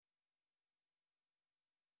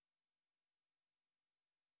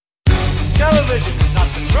Television is not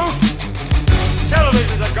the truth.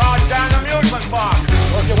 Television is a goddamn amusement park.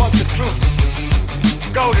 Well, if you want the truth,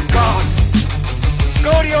 go to God.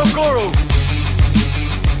 Go to your guru.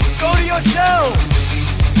 Go to yourself.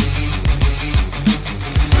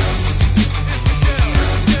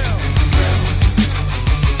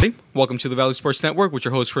 Welcome to the Valley Sports Network with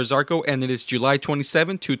your host Chris Zarco, and it is July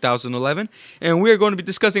 27, 2011, and we are going to be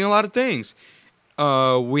discussing a lot of things.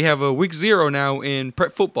 We have a week 0 now in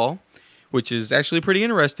prep football, which is actually pretty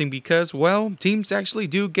interesting because, well, teams actually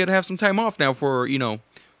do get to have some time off now for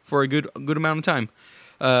a good amount of time.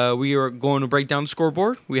 We are going to break down the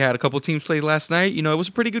scoreboard. We had a couple teams play last night. It was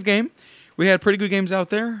a pretty good game. We had pretty good games out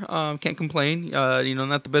there. Can't complain.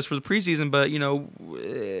 Not the best for the preseason, but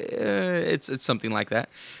it's something like that.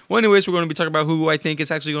 Well, anyways, we're going to be talking about who I think is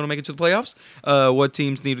actually going to make it to the playoffs. What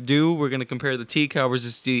teams need to do. We're going to compare the TCAL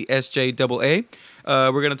versus the SJAA.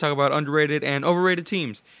 We're going to talk about underrated and overrated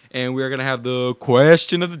teams, and we are going to have the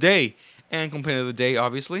question of the day and complaint of the day,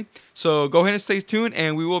 obviously. So go ahead and stay tuned,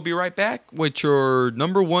 and we will be right back with your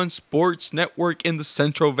number one sports network in the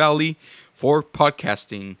Central Valley for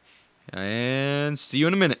podcasting. And see you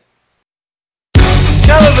in a minute.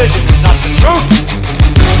 Television is not the truth.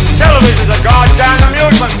 Television is a goddamn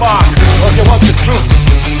amusement park. Well, if you want the truth,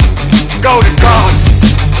 go to God.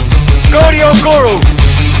 Go to your guru.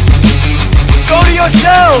 Go to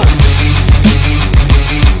yourself.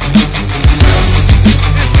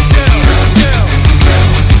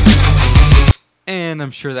 And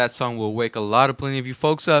I'm sure that song will wake plenty of you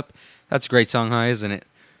folks up. That's a great song, huh, isn't it?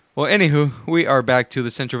 Well, anywho, we are back to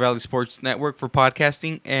the Central Valley Sports Network for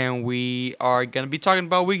podcasting, and we are going to be talking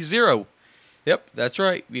about week 0. Yep, that's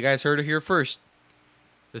right. You guys heard it here first.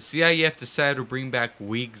 The CIF decided to bring back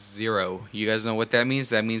week 0. You guys know what that means?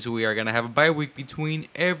 That means we are going to have a bye week between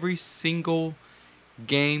every single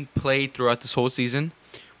game played throughout this whole season,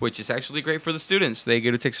 which is actually great for the students. They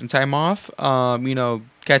get to take some time off,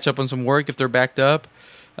 catch up on some work if they're backed up.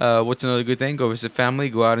 What's another good thing? Go visit family,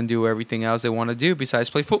 go out and do everything else they want to do besides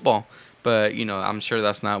play football. But, I'm sure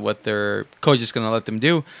that's not what their coach is going to let them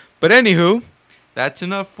do. But anywho, that's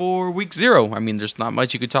enough for week 0. I mean, there's not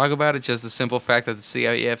much you could talk about. It's just the simple fact that the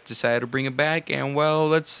CIF decided to bring it back. And, well,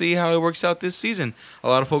 let's see how it works out this season. A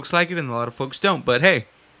lot of folks like it and a lot of folks don't. But, hey,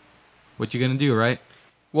 what you going to do, right?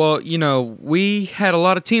 Well, we had a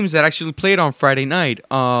lot of teams that actually played on Friday night.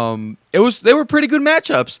 They were pretty good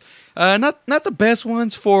matchups. Not the best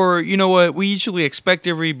ones for, what we usually expect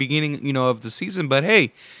every beginning, of the season. But,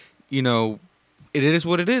 hey, it is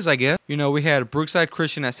what it is, I guess. We had Brookside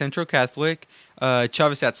Christian at Central Catholic,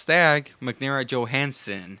 Chavez at Stagg, McNair at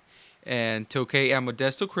Johansson, and Tokay at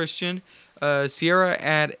Modesto Christian, Sierra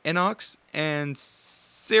at Enox, and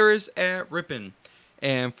Ceres at Ripon.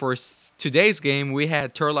 And for today's game, we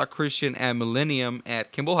had Turlock Christian at Millennium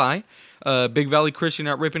at Kimball High, Big Valley Christian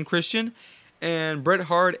at Ripon Christian, and Bret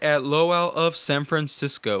Hart at Lowell of San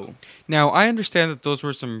Francisco. Now, I understand that those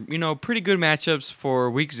were some, pretty good matchups for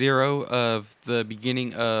week 0 of the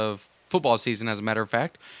beginning of football season, as a matter of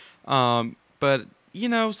fact. But,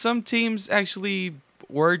 some teams actually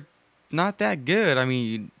were not that good. I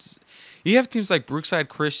mean, you have teams like Brookside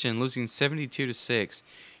Christian losing 72-6.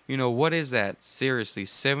 What is that? Seriously,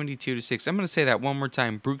 72-6. I'm going to say that one more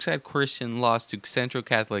time. Brookside Christian lost to Central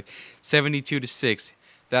Catholic 72-6.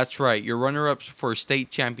 That's right. Your runner-ups for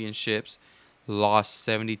state championships lost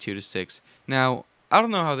 72-6. Now, I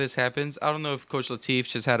don't know how this happens. I don't know if Coach Latif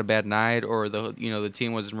just had a bad night or the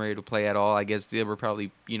team wasn't ready to play at all. I guess they were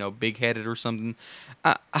probably, big-headed or something.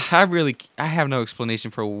 I have no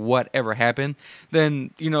explanation for whatever happened.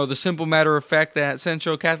 Then, the simple matter of fact that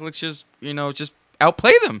Central Catholic just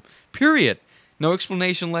outplay them, period. No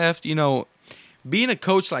explanation left. Being a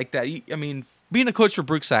coach like that, being a coach for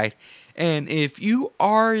Brookside, and if you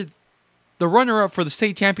are the runner-up for the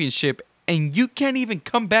state championship and you can't even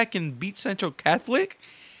come back and beat Central Catholic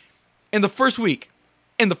in the first week,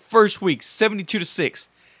 72-6.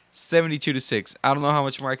 72-6. I don't know how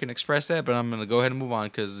much more I can express that, but I'm going to go ahead and move on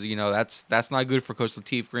because, that's not good for Coach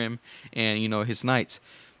Latif Grimm and, his Knights.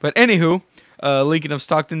 But anywho, Lincoln of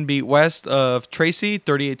Stockton beat West of Tracy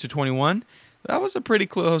 38-21. That was a pretty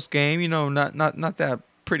close game. Not that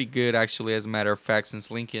pretty good actually, as a matter of fact,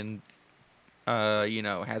 since Lincoln,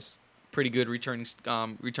 has pretty good returning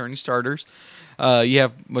starters. You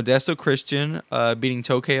have Modesto Christian beating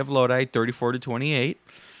Tokay of Lodi 34-28.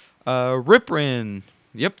 Ripon,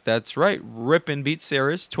 yep, that's right. Ripon beat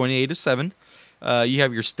Ceres 28-7. You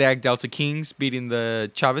have your Stagg Delta Kings beating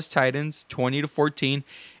the Chavez Titans 20-14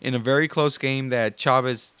 in a very close game that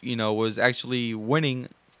Chavez, was actually winning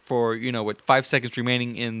for, with 5 seconds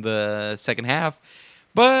remaining in the second half.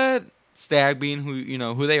 But Stag being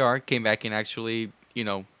who they are, came back and actually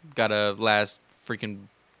got a last freaking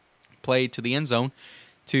play to the end zone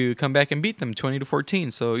to come back and beat them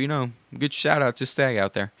 20-14. So good shout out to Stag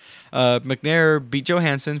out there. McNair beat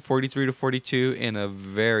Johansson 43-42 in a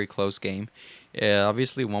very close game.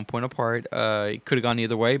 Obviously 1 point apart. It could have gone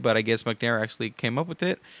either way, but I guess McNair actually came up with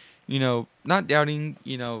it. Not doubting.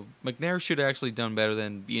 McNair should have actually done better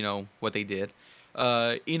than what they did.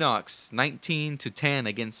 Enox 19-10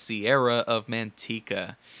 against Sierra of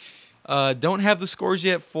Manteca. Don't have the scores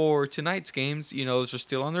yet for tonight's games. Those are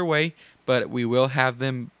still on their way, but we will have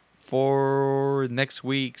them for next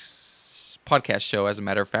week's podcast show, as a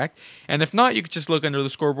matter of fact. And if not, you could just look under the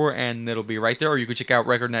scoreboard and it'll be right there, or you could check out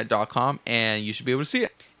recordnet.com and you should be able to see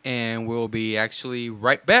it. And we'll be actually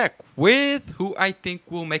right back with who I think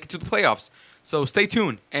will make it to the playoffs. So stay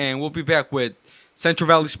tuned, and we'll be back with Central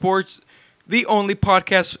Valley Sports, the only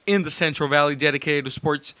podcast in the Central Valley dedicated to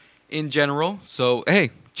sports in general. So, hey,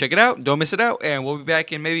 check it out. Don't miss it out. And we'll be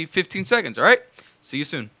back in maybe 15 seconds, all right? See you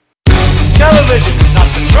soon. Television is not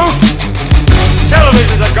the truth.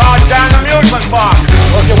 Television is a goddamn amusement park.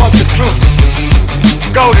 Well, if you want the truth,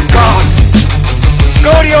 go to God.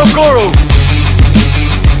 Go to your guru.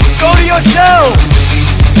 Go to yourself.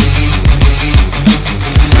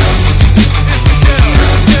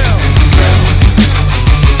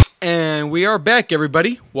 And we are back,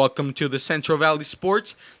 everybody. Welcome to the Central Valley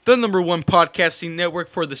Sports, the #1 podcasting network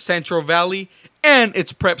for the Central Valley and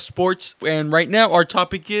its prep sports. And right now, our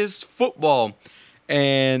topic is football.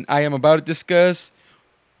 And I am about to discuss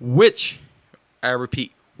which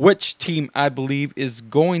team I believe is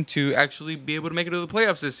going to actually be able to make it to the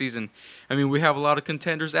playoffs this season. I mean, we have a lot of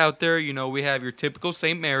contenders out there. We have your typical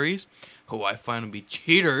St. Mary's, who I find to be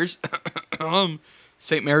cheaters.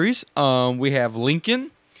 St. Mary's. We have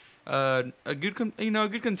Lincoln. A good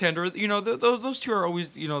contender. Those two are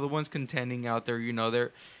always, the ones contending out there.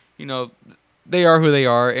 They are who they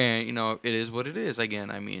are, and it is what it is.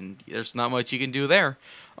 Again, I mean, there's not much you can do there.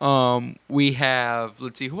 We have,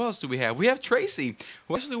 let's see, who else do we have? We have Tracy,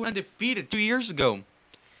 who actually went undefeated 2 years ago.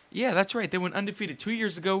 Yeah, that's right. They went undefeated 2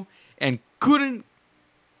 years ago and couldn't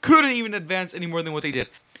even advance any more than what they did.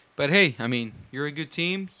 But hey, I mean, you're a good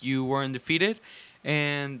team. You were undefeated,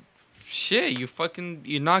 and shit,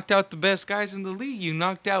 you knocked out the best guys in the league. You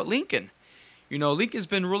knocked out Lincoln. Lincoln's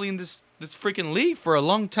been ruling this freaking league for a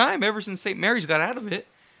long time, ever since St. Mary's got out of it.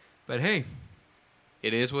 But hey,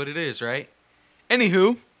 it is what it is, right?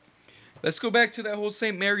 Anywho, let's go back to that whole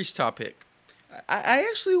St. Mary's topic. I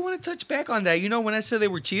actually want to touch back on that. When I said they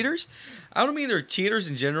were cheaters, I don't mean they're cheaters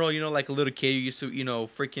in general. Like a little kid who used to,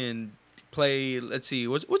 freaking play, let's see,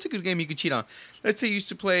 what's a good game you could cheat on? Let's say you used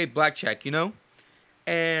to play blackjack,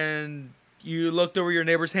 and you looked over your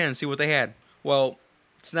neighbor's hand and see what they had. Well,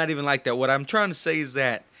 it's not even like that. What I'm trying to say is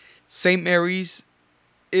that St. Mary's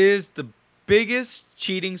is the biggest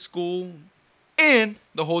cheating school in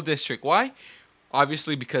the whole district. Why?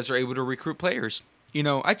 Obviously because they're able to recruit players.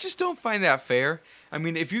 I just don't find that fair. I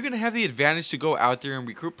mean, if you're going to have the advantage to go out there and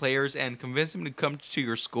recruit players and convince them to come to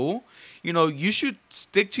your school, you should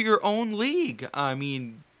stick to your own league. I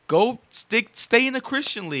mean, stay in a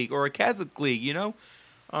Christian league or a Catholic league,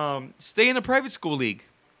 stay in a private school league.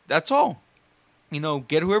 That's all.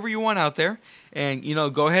 Get whoever you want out there and,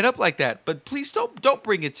 go head up like that. But please don't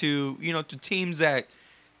bring it to, to teams that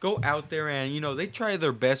go out there and, they try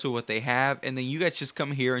their best with what they have. And then you guys just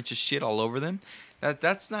come here and just shit all over them.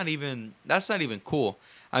 That's not even cool.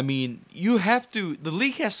 I mean, the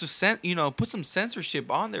league has to put some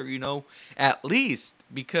censorship on there, at least,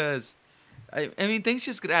 because I mean, things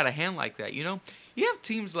just get out of hand like that, You have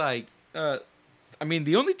teams like, the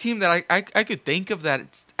only team that I could think of that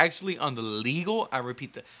it's actually on the legal,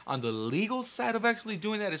 on the legal side of actually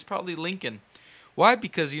doing that is probably Lincoln. Why?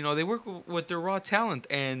 Because, they work with their raw talent,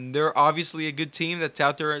 and they're obviously a good team that's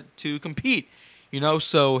out there to compete,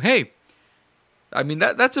 So, hey, I mean,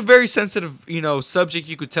 that's a very sensitive, subject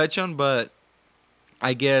you could touch on, but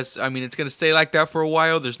I guess, it's going to stay like that for a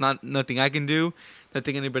while. There's nothing I can do,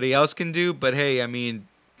 nothing anybody else can do, but hey,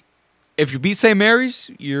 if you beat St.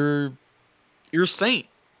 Mary's, you're a saint.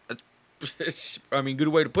 Good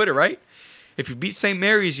way to put it, right? If you beat St.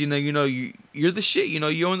 Mary's, you're the shit.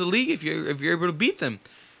 You own the league if you're able to beat them.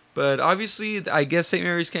 But obviously, I guess St.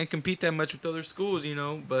 Mary's can't compete that much with other schools,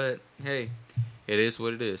 But hey, it is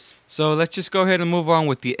what it is. So let's just go ahead and move on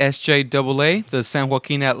with the SJAA, the San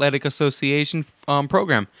Joaquin Athletic Association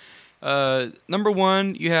program. Number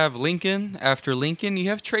 1, you have Lincoln. After Lincoln, you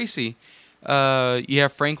have Tracy. You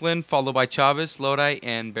have Franklin, followed by Chavez, Lodi,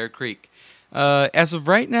 and Bear Creek. As of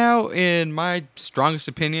right now, in my strongest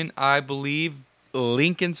opinion, I believe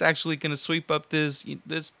Lincoln's actually going to sweep up this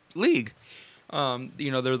league.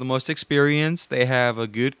 They're the most experienced. They have a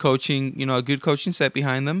good coaching, a good coaching set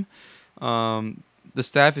behind them. The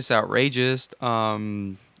staff is outrageous.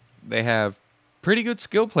 They have pretty good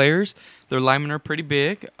skill players. Their linemen are pretty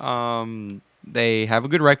big. They have a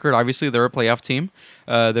good record. Obviously, they're a playoff team.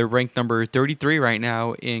 They're ranked number 33 right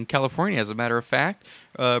now in California, as a matter of fact.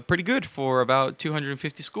 Pretty good for about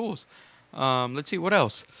 250 schools. Let's see, what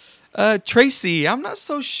else? Tracy. I'm not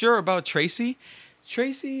so sure about Tracy.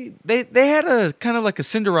 Tracy, they had a kind of like a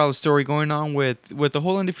Cinderella story going on with the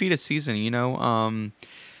whole undefeated season,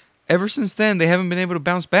 Ever since then, they haven't been able to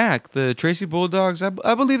bounce back. The Tracy Bulldogs, I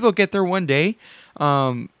believe they'll get there one day.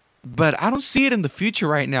 But I don't see it in the future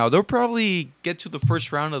right now. They'll probably get to the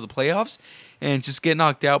first round of the playoffs and just get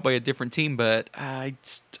knocked out by a different team. But I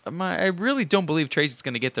really don't believe Tracy's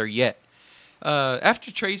going to get there yet.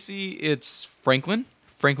 After Tracy, it's Franklin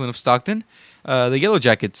of Stockton. The Yellow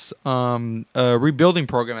Jackets, a rebuilding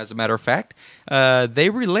program, as a matter of fact. They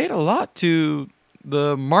relate a lot to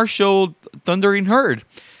the Marshall Thundering Herd.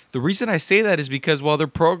 The reason I say that is because while their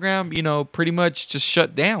program, pretty much just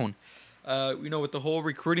shut down, with the whole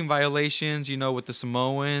recruiting violations, with the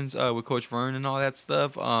Samoans, with Coach Vern and all that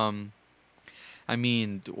stuff. What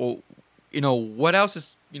else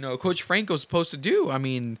is, Coach Franco supposed to do?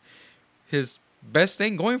 His best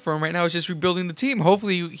thing going for him right now is just rebuilding the team.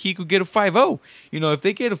 Hopefully he could get a 5-0. If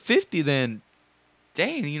they get a 50, then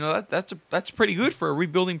dang, that's pretty good for a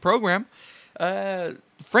rebuilding program.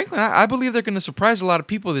 Franklin, I believe they're going to surprise a lot of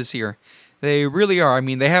people this year. They really are.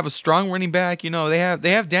 They have a strong running back. They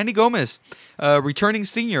have Danny Gomez, returning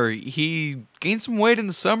senior. He gained some weight in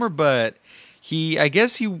the summer, but I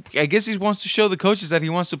guess he wants to show the coaches that he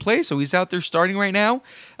wants to play. So he's out there starting right now.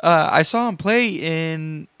 I saw him play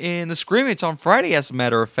in the scrimmage on Friday, as a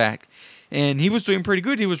matter of fact, and he was doing pretty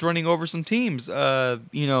good. He was running over some teams. But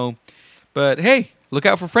hey, look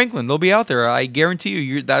out for Franklin. They'll be out there. I guarantee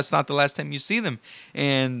you, that's not the last time you see them.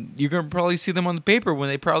 And you're going to probably see them on the paper when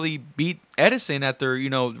they probably beat Edison at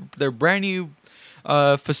their brand new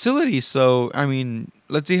facility. So,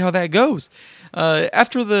 let's see how that goes.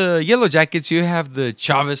 After the Yellow Jackets, you have the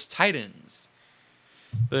Chavez Titans.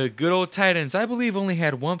 The good old Titans, I believe, only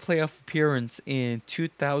had one playoff appearance in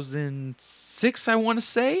 2006, I want to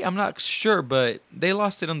say. I'm not sure, but they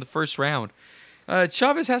lost it on the first round.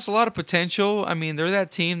 Chavez has a lot of potential. They're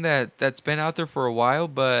that team that's been out there for a while,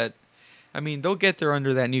 but they'll get there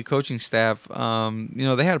under that new coaching staff.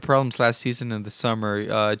 They had problems last season in the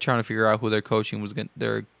summer, trying to figure out who their coaching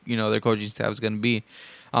their coaching staff was going to be.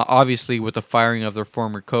 Obviously, with the firing of their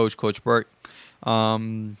former coach, Coach Burke.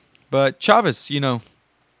 But Chavez,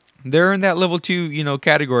 they're in that level 2,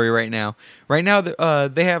 category right now. Right now,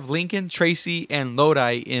 they have Lincoln, Tracy, and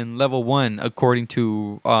Lodi in level 1, according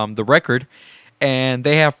to the record. And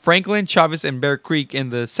they have Franklin, Chavez, and Bear Creek in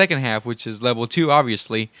the second half, which is level 2,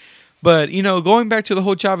 obviously. But, going back to the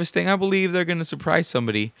whole Chavez thing, I believe they're going to surprise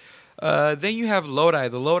somebody. Then you have Lodi,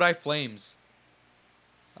 the Lodi Flames.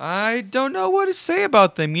 I don't know what to say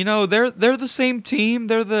about them. They're the same team.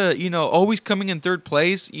 They're the, always coming in third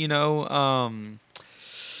place. It's going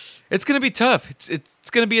to be tough. It's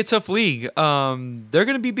going to be a tough league. They're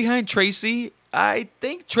going to be behind Tracy. I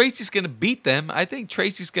think Tracy's going to beat them. I think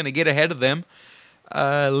Tracy's going to get ahead of them.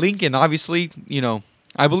 Lincoln, obviously,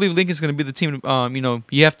 I believe Lincoln's going to be the team,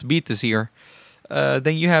 you have to beat this year.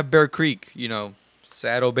 Then you have Bear Creek,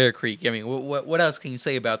 sad old Bear Creek. What else can you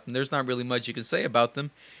say about them? There's not really much you can say about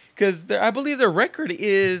them because I believe their record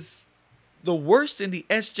is the worst in the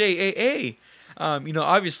SJAA.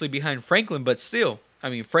 Obviously behind Franklin, but still.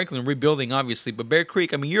 Franklin rebuilding, obviously, but Bear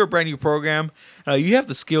Creek, you're a brand new program. You have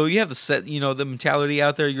the skill, you have the set, the mentality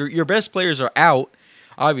out there. Your best players are out.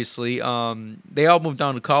 Obviously, they all moved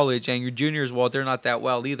on to college, and your juniors, well, they're not that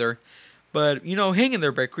well either. But, hang in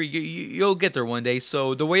there, Bear Creek. You'll get there one day.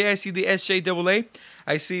 So, the way I see the SJAA,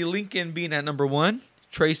 I see Lincoln being at number 1,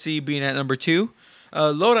 Tracy being at number 2,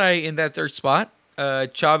 Lodi in that third spot,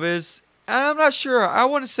 Chavez. I'm not sure. I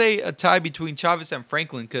want to say a tie between Chavez and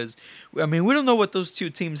Franklin because, we don't know what those two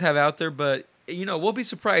teams have out there, but, we'll be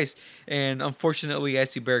surprised. And, unfortunately, I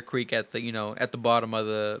see Bear Creek at the, at the bottom of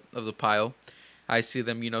the pile. I see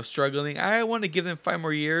them, struggling. I want to give them 5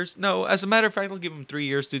 more years. No, as a matter of fact, I'll give them 3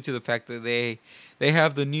 years due to the fact that they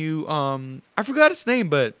have the new, I forgot his name,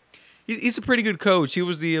 but he's a pretty good coach. He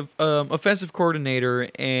was the offensive coordinator,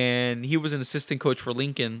 and he was an assistant coach for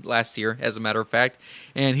Lincoln last year, as a matter of fact.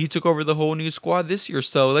 And he took over the whole new squad this year.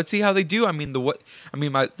 So let's see how they do.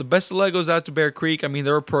 The best of luck goes out to Bear Creek.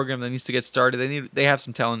 They're a program that needs to get started. They have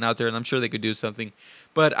some talent out there, and I'm sure they could do something.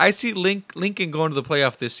 But I see Lincoln going to the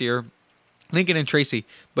playoff this year. Lincoln and Tracy,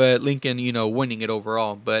 but Lincoln, winning it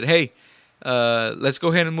overall. But hey, Let's go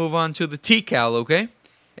ahead and move on to the TCAL, okay?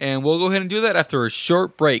 And we'll go ahead and do that after a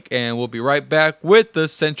short break. And we'll be right back with the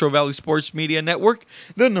Central Valley Sports Media Network,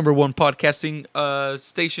 the #1 podcasting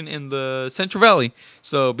station in the Central Valley.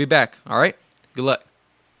 So be back, all right? Good luck.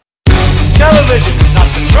 Television is not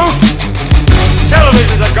the truth.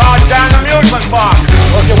 Television is a goddamn amusement park.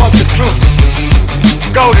 Well, if you want the truth,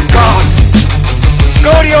 go to God.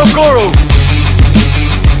 Go to your guru.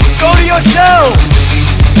 Go to yourself.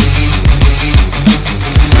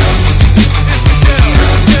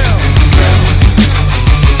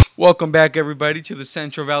 Welcome back, everybody, to the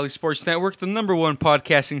Central Valley Sports Network, the #1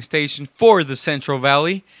 podcasting station for the Central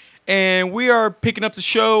Valley. And we are picking up the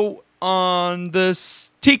show on the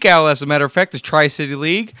TCAL, as a matter of fact, the Tri-City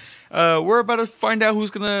League. We're about to find out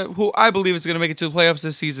who I believe is gonna make it to the playoffs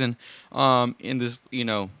this season. In this,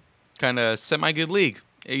 kind of semi-good league.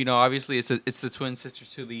 Obviously it's the twin sisters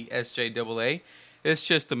to the SJAA. It's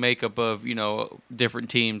just the makeup of different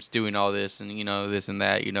teams doing all this and this and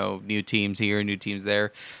that. New teams here, new teams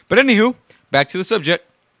there. But anywho, back to the subject.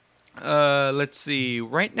 Let's see.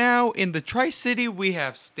 Right now in the Tri-City we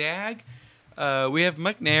have Stag, we have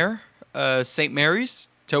McNair, St. Mary's,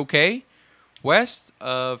 Tokay, West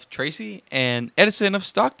of Tracy, and Edison of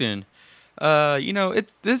Stockton.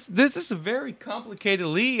 This is a very complicated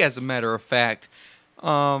league, as a matter of fact.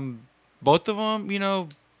 Both of them,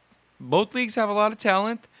 both leagues have a lot of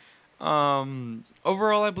talent.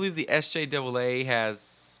 Overall, I believe the SJAA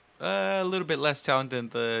has a little bit less talent than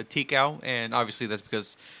the TCAL, and obviously that's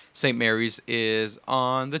because St. Mary's is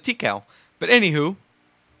on the TCAL. But anywho,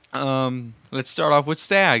 let's start off with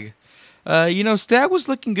Stag. Stag was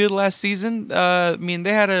looking good last season.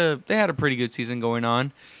 They had a pretty good season going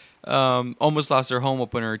on. Almost lost their home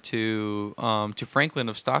opener to Franklin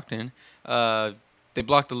of Stockton. They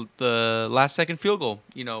blocked the last second field goal.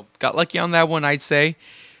 Got lucky on that one, I'd say.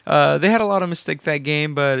 They had a lot of mistakes that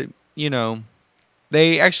game, but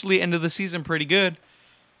they actually ended the season pretty good.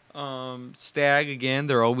 Stag, again,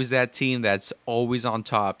 they're always that team that's always on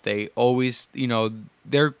top. They always, they'll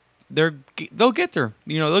get there.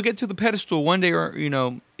 They'll get to the pedestal one day, or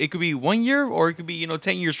it could be 1 year, or it could be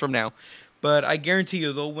 10 years from now. But I guarantee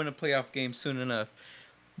you they'll win a playoff game soon enough,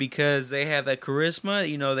 because they have that charisma.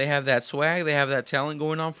 They have that swag, they have that talent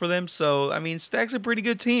going on for them. So Stag's a pretty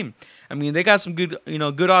good team. They got some good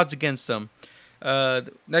good odds against them.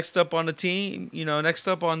 Next up on the team, next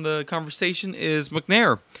up on the conversation is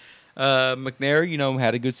McNair. McNair,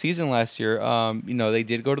 had a good season last year. They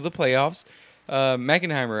did go to the playoffs.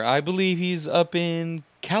 Mackenheimer, I believe he's up in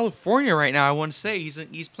California right now. I want to say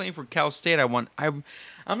he's playing for Cal State. I'm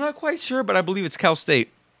not quite sure, but I believe it's Cal State.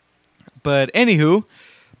 But anywho,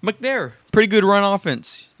 McNair, pretty good run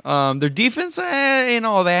offense. Their defense ain't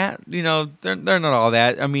all that. They're not all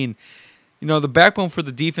that. The backbone for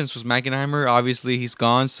the defense was Mackenheimer. Obviously, he's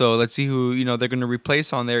gone. So let's see who they're going to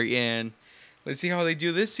replace on there, and let's see how they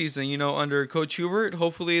do this season. Under Coach Hubert,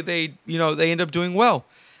 hopefully they end up doing well.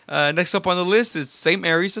 Next up on the list is St.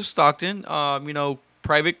 Mary's of Stockton.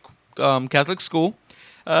 Private Catholic school.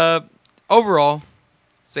 Overall,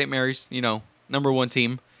 St. Mary's, #1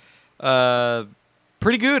 team.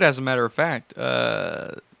 Pretty good, as a matter of fact.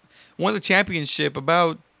 Won the championship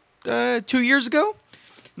about 2 years ago.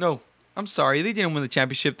 No, I'm sorry, they didn't win the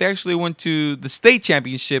championship. They actually went to the state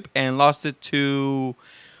championship and lost it to,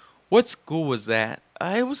 what school was that?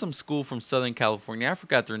 It was some school from Southern California. I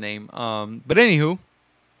forgot their name. But anywho,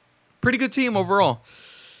 pretty good team overall.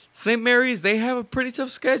 St. Mary's, they have a pretty tough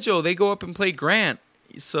schedule. They go up and play Grant.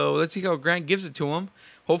 So let's see how Grant gives it to them.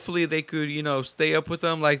 Hopefully they could, stay up with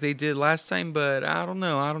them like they did last time, but I don't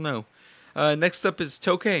know. Next up is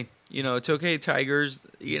Tokay. Tokay Tigers,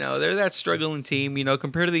 they're that struggling team,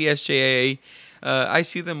 compared to the SJAA. I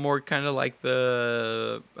see them more kind of like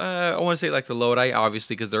I want to say like the Lodi,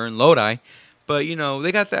 obviously, because they're in Lodi. But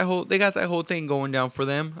they got that whole thing going down for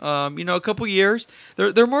them. A couple years,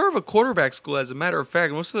 they're more of a quarterback school, as a matter of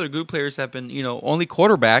fact. Most of their good players have been only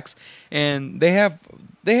quarterbacks, and they have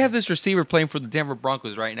this receiver playing for the Denver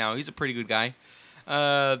Broncos right now. He's a pretty good guy.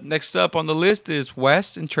 Next up on the list is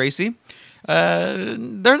West and Tracy. They're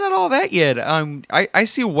not all that yet. I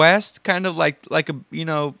see West kind of like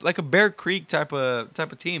a Bear Creek type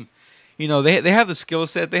of team. They have the skill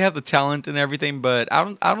set, they have the talent and everything, but I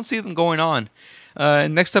don't see them going on.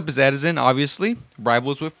 Next up is Edison, obviously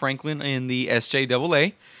rivals with Franklin in the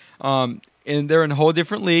SJAA. And they're in whole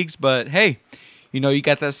different leagues, but hey, you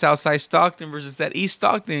got that Southside Stockton versus that East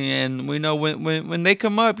Stockton, and we know when they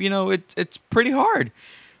come up, it's pretty hard.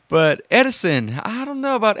 But Edison, I don't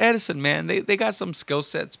know about Edison, man. They got some skill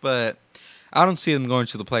sets, but I don't see them going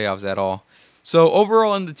to the playoffs at all. So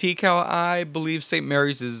overall in the TCAL, I believe St.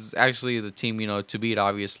 Mary's is actually the team, to beat.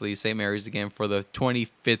 Obviously, St. Mary's again for the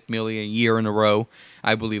 25th million year in a row.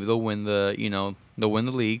 I believe they'll win they'll win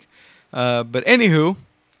the league. But anywho,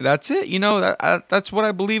 that's it. That's what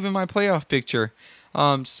I believe in my playoff picture.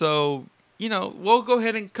 So we'll go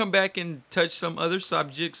ahead and come back and touch some other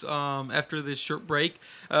subjects after this short break.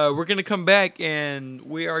 We're gonna come back and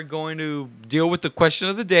we are going to deal with the question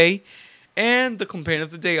of the day. And the complaint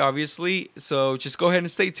of the day, obviously. So just go ahead and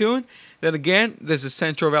stay tuned. Then again, this is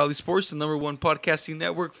Central Valley Sports, the #1 podcasting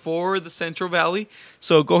network for the Central Valley.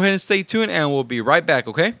 So go ahead and stay tuned, and we'll be right back,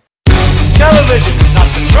 okay? Television is not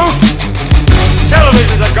the truth.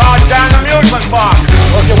 Television is a goddamn amusement park.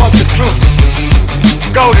 Well, if you want the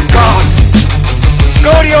truth, go to God.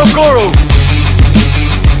 Go to your guru.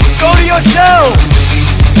 Go to yourself.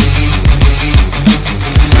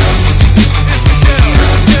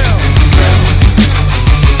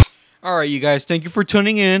 All right, you guys, thank you for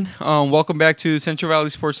tuning in. Welcome back to Central Valley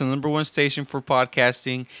Sports, the #1 station for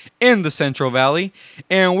podcasting in the Central Valley.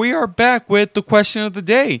 And we are back with the question of the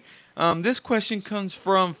day. This question comes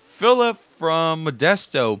from Philip from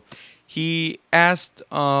Modesto. He asked,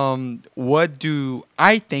 what do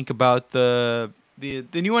I think about the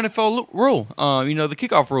new NFL rule, the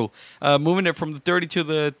kickoff rule, moving it from the 30 to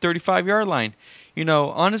the 35-yard line.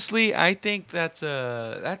 Honestly, I think that's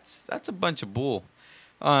a bunch of bull.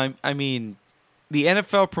 I mean, the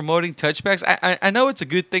NFL promoting touchbacks. I know it's a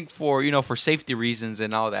good thing for for safety reasons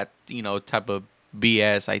and all that type of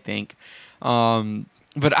BS. I think,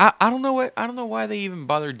 but I don't know why they even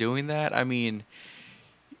bother doing that. I mean,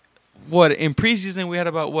 what in preseason we had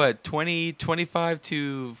about 20, 25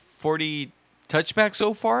 to 40 touchbacks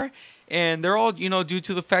so far, and they're all due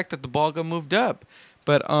to the fact that the ball got moved up.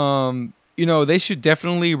 But they should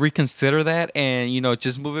definitely reconsider that and,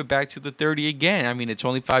 just move it back to the 30 again. I mean, it's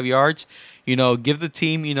only 5 yards. Give the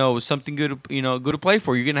team, something good, good to play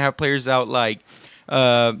for. You're going to have players out like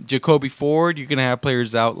Jacoby Ford. You're going to have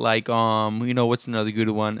players out like, what's another good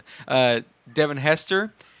one? Devin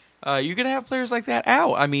Hester. You're going to have players like that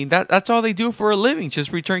out. I mean, that's all they do for a living,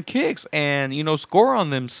 just return kicks and, score on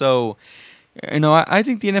them. So, I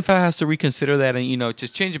think the NFL has to reconsider that and,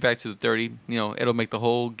 just change it back to the 30. It'll make the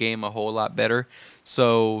whole game a whole lot better.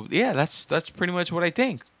 So, yeah, that's pretty much what I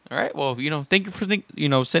think. All right. Well, thank you for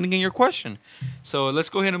sending in your question. So let's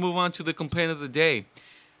go ahead and move on to the complaint of the day.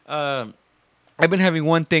 I've been having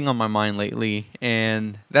one thing on my mind lately,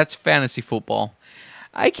 and that's fantasy football.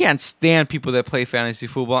 I can't stand people that play fantasy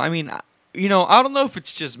football. I mean, I don't know if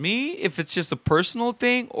it's just me, if it's just a personal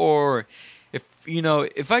thing, or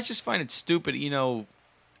if I just find it stupid, I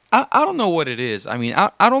don't know what it is. I mean,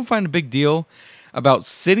 I don't find a big deal about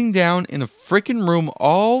sitting down in a freaking room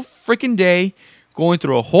all freaking day, going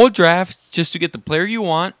through a whole draft just to get the player you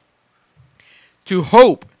want, to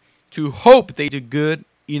hope they do good,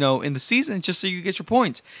 in the season just so you get your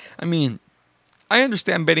points. I mean, I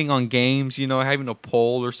understand betting on games, having a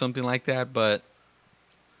poll or something like that, but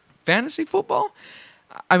fantasy football?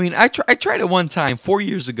 I mean, I tried it one time 4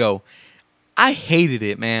 years ago. I hated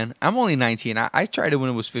it, man. I'm only 19. I tried it when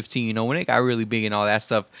it was 15, when it got really big and all that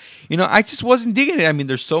stuff. I just wasn't digging it. I mean,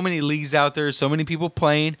 there's so many leagues out there, so many people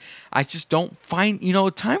playing. I just don't find,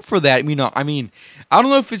 time for that. I mean, I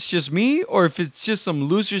don't know if it's just me or if it's just some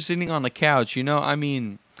loser sitting on the couch, I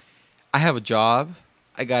mean, I have a job.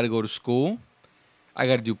 I got to go to school. I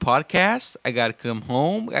got to do podcasts. I got to come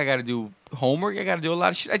home. I got to do homework. I got to do a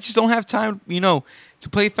lot of shit. I just don't have time, to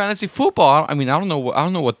play fantasy football. I mean, I don't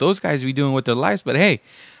know what those guys be doing with their lives, but hey,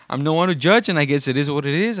 I'm no one to judge, and I guess it is what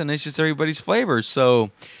it is, and it's just everybody's flavor. So,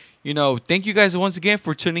 thank you guys once again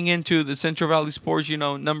for tuning into the Central Valley Sports,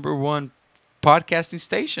 #1 podcasting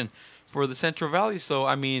station for the Central Valley. So,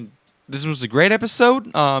 I mean, this was a great episode.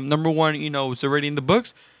 #1, it's already in the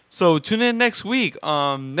books. So tune in next week,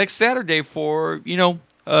 next Saturday for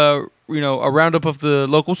a roundup of the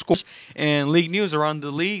local scores and league news around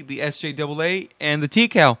the league, the SJAA and the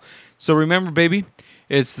TCAL. So remember, baby,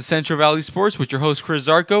 it's the Central Valley Sports with your host Chris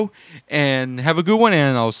Zarco, and have a good one.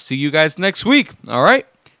 And I'll see you guys next week. All right.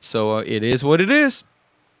 So it is what it is.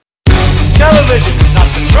 Television is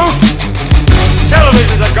not the truth.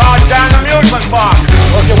 Television is a goddamn amusement park.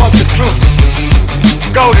 Well, if you want the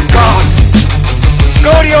truth, go to God. Go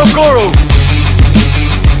to your guru.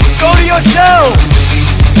 Go to yourself.